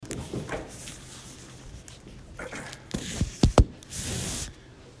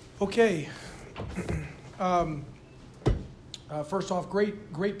Okay. First off,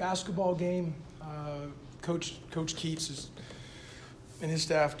 great basketball game. Coach Keats and his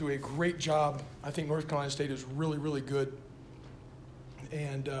staff do a great job. I think North Carolina State is really, really good.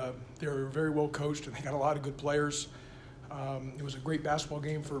 And they're very well coached, and they got a lot of good players. It was a great basketball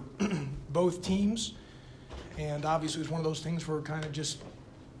game for both teams. And obviously it was one of those things where kind of just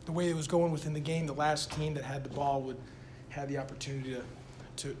the way it was going within the game, the last team that had the ball would have the opportunity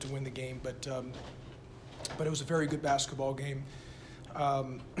to win the game. But it was a very good basketball game.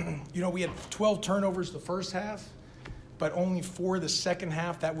 We had 12 turnovers the first half, but only 4 the second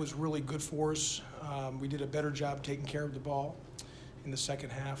half. That was really good for us. We did a better job taking care of the ball in the second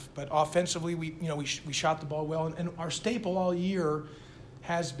half. But offensively, we shot the ball well. And our staple all year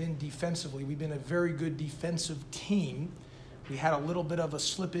has been defensively. We've been a very good defensive team. We had a little bit of a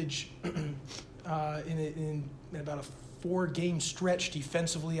slippage in about a 4-game stretch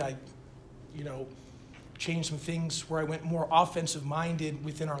defensively. I changed some things where I went more offensive-minded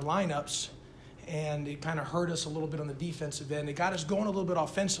within our lineups, and it kind of hurt us a little bit on the defensive end. It got us going a little bit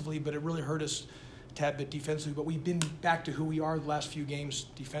offensively, but it really hurt us a tad bit defensively. But we've been back to who we are the last few games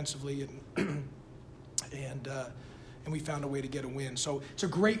defensively, and we found a way to get a win. So it's a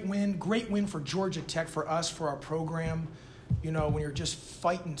great win for Georgia Tech, for us, for our program. When you're just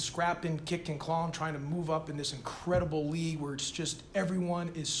fighting, scrapping, kicking, clawing, trying to move up in this incredible league where it's just everyone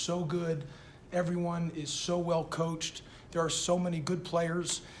is so good. Everyone is so well coached. There are so many good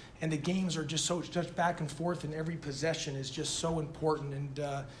players, and the games are just back and forth, and every possession is just so important. And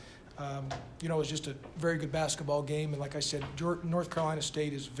it was just a very good basketball game. And like I said, North Carolina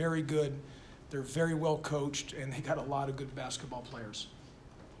State is very good. They're very well coached, and they got a lot of good basketball players.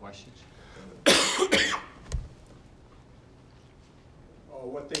 Questions?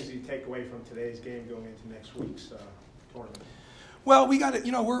 What things do you take away from today's game going into next week's tournament? Well, we got it.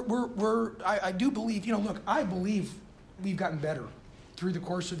 I do believe. I believe we've gotten better through the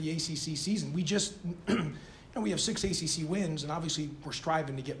course of the ACC season. We just, we have 6 ACC wins, and obviously we're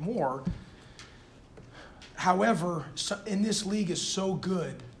striving to get more. However, in this league is so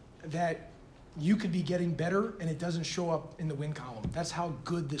good that you could be getting better, and it doesn't show up in the win column. That's how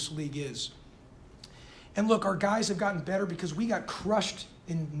good this league is. And look, our guys have gotten better because we got crushed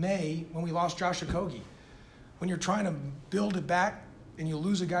in May when we lost Josh Okogie. When you're trying to build it back and you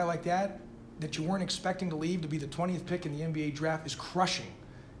lose a guy like that you weren't expecting to leave to be the 20th pick in the NBA draft is crushing.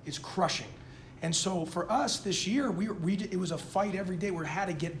 It's crushing. And so for us this year, it was a fight every day. We had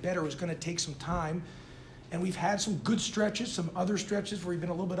to get better. It was going to take some time. And we've had some good stretches, some other stretches where we've been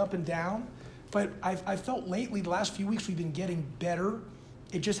a little bit up and down. But I felt lately, the last few weeks, we've been getting better.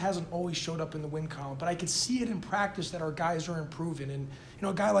 It just hasn't always showed up in the win column. But I could see it in practice that our guys are improving. And,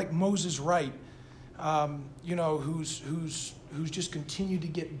 a guy like Moses Wright, who's just continued to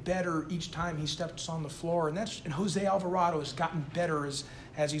get better each time he steps on the floor. And Jose Alvarado has gotten better as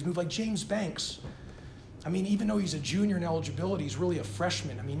he's moved. Like James Banks. Even though he's a junior in eligibility, he's really a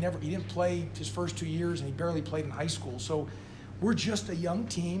freshman. He didn't play his first 2 years, and he barely played in high school. So we're just a young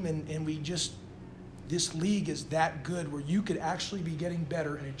team, and this league is that good where you could actually be getting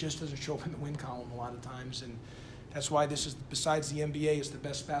better, and it just doesn't show up in the win column a lot of times. And that's why this is, besides the NBA, is the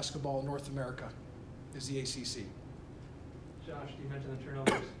best basketball in North America, is the ACC. Josh, you mentioned the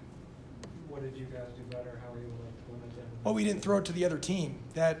turnovers. What did you guys do better? How were you able to limit them? Well, we didn't throw it to the other team.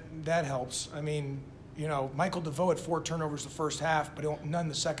 That helps. Michael DeVoe had 4 turnovers the first half, but none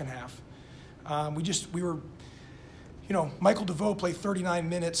the second half. Michael DeVoe played 39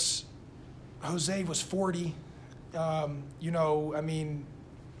 minutes. Jose was 40. That's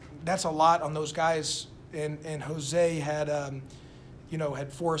a lot on those guys. And Jose had,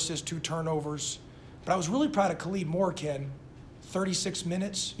 had 4 assists, 2 turnovers. But I was really proud of Khalid Moore, Ken. 36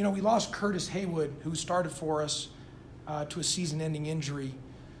 minutes. We lost Curtis Haywood, who started for us, to a season-ending injury.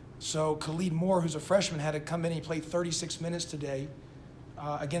 So Khalid Moore, who's a freshman, had to come in. He played 36 minutes today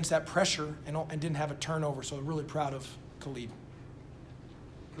against that pressure and didn't have a turnover. So I'm really proud of Khalid.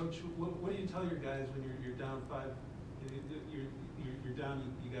 Coach, what do you tell your guys when you're down 5? You're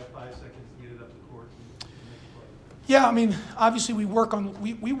down. You got 5 seconds to get it up the court and make a play. Yeah, obviously we work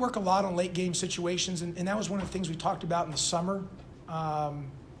a lot on late game situations, and that was one of the things we talked about in the summer.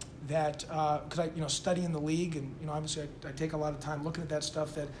 Because studying the league, and obviously I take a lot of time looking at that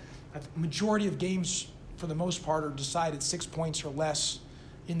stuff. That a majority of games, for the most part, are decided 6 points or less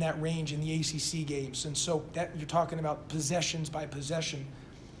in that range in the ACC games, and so that you're talking about possessions by possession.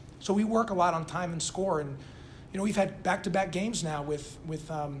 So we work a lot on time and score, and we've had back-to-back games now with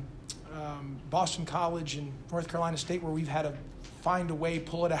Boston College and North Carolina State where we've had to find a way,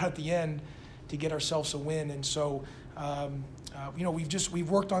 pull it out at the end to get ourselves a win. And so We've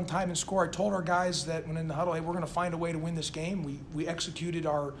worked on time and score. I told our guys that when in the huddle, hey, we're going to find a way to win this game. We executed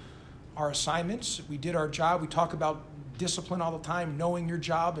our assignments. We did our job. We talk about discipline all the time, knowing your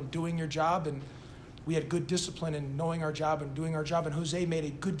job and doing your job, and we had good discipline in knowing our job and doing our job. And Jose made a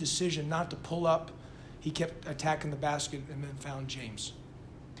good decision not to pull up. He kept attacking the basket and then found James.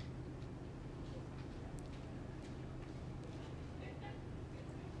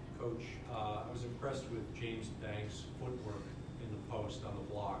 Coach, I was impressed with James Banks' footwork in the post on the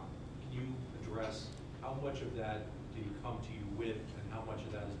block. Can you address how much of that did he come to you with, and how much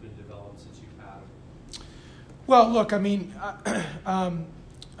of that has been developed since you've had him? Well, look, I mean,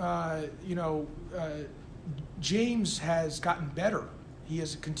 James has gotten better. He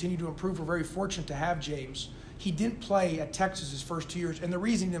has continued to improve. We're very fortunate to have James. He didn't play at Texas his first 2 years, and the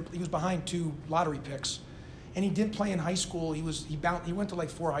reason he was behind 2 lottery picks, and he didn't play in high school. He went to like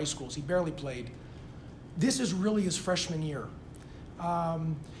 4 high schools. He barely played. This is really his freshman year,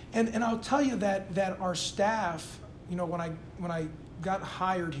 and I'll tell you that our staff, when I got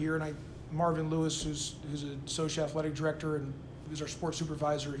hired here, and Marvin Lewis, who's an associate athletic director and who's our sports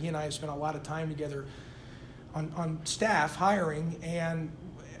supervisor, he and I have spent a lot of time together on staff hiring, and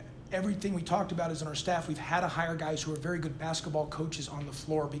everything we talked about is in our staff. We've had to hire guys who are very good basketball coaches on the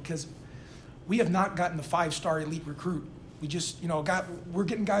floor because we have not gotten the 5-star elite recruit. We just, we're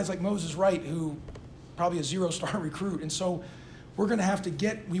getting guys like Moses Wright, who probably a 0-star recruit, and so we're going to have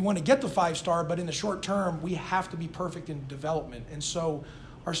to we want to get the 5-star, but in the short term, we have to be perfect in development, and so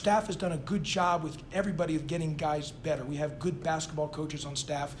our staff has done a good job with everybody of getting guys better. We have good basketball coaches on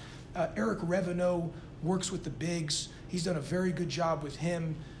staff. Eric Reveneau works with the bigs. He's done a very good job with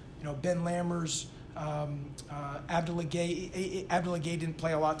him. Ben Lammers, Abdullah Gay didn't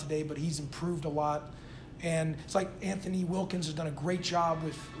play a lot today, but he's improved a lot. And it's like Anthony Wilkins has done a great job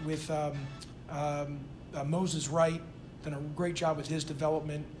with Moses Wright, done a great job with his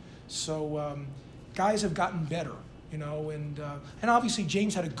development. So guys have gotten better, and obviously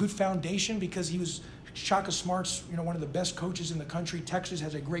James had a good foundation because he was Shaka Smart's, one of the best coaches in the country. Texas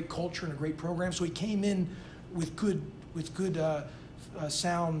has a great culture and a great program, so he came in with good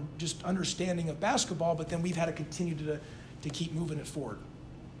sound, just understanding of basketball. But then we've had to continue to keep moving it forward.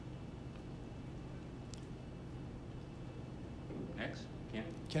 Next,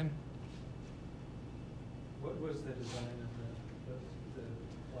 Ken. What was the design of the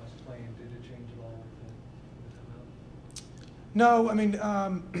last play, and did it change at all with the timeout? No, I mean,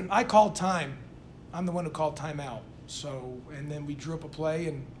 I called time. I'm the one who called timeout. So, and then we drew up a play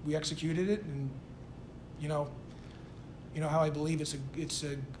and we executed it, and you know how I believe it's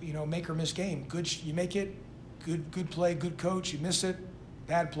a make or miss game. Good, you make it. Good play, good coach. You miss it,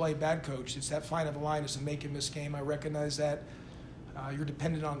 bad play, bad coach. It's that fine of a line. It's a make and miss game. I recognize that. You're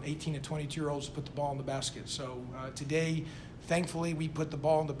dependent on 18 to 22-year-olds to put the ball in the basket. So today, thankfully, we put the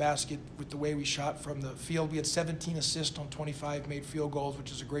ball in the basket with the way we shot from the field. We had 17 assists on 25 made field goals,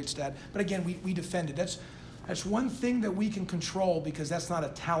 which is a great stat. But again, we defended. That's one thing that we can control because that's not a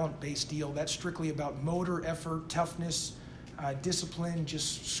talent-based deal. That's strictly about motor, effort, toughness, discipline,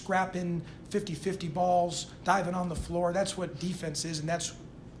 just scrapping 50-50 balls, diving on the floor. That's what defense is, and that's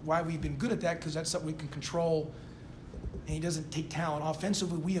why we've been good at that, because that's something we can control, and he doesn't take talent.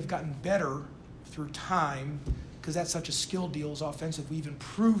 Offensively, we have gotten better through time because that's such a skill deal. As offensive, we've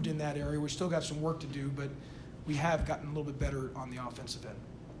improved in that area. We've still got some work to do, but we have gotten a little bit better on the offensive end.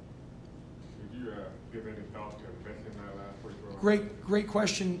 Did you give any thought to missing that last free throw? Great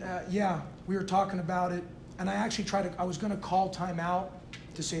question. Yeah, we were talking about it, and I actually I was going to call timeout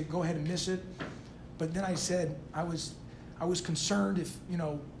to say go ahead and miss it, but then I said I was concerned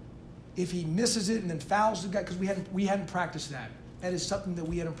if he misses it and then fouls the guy, because we hadn't practiced that. That is something that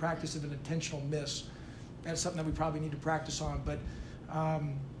we hadn't practiced of an intentional miss. That's something that we probably need to practice on. But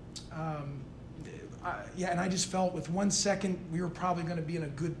and I just felt with 1 second we were probably going to be in a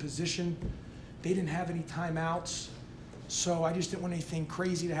good position. They didn't have any timeouts, so I just didn't want anything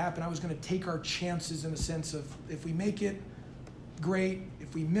crazy to happen. I was going to take our chances in the sense of if we make it, great.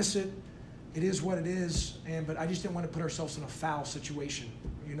 If we miss it, it is what it is. But I just didn't want to put ourselves in a foul situation,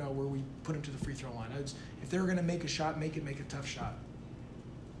 where we put him to the free throw line. If they were going to make a shot, make a tough shot.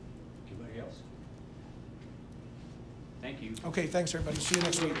 Anybody else? Thank you. Okay, thanks everybody. See you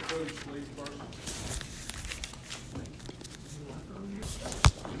next week.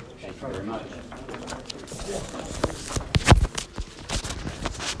 Thank you very much.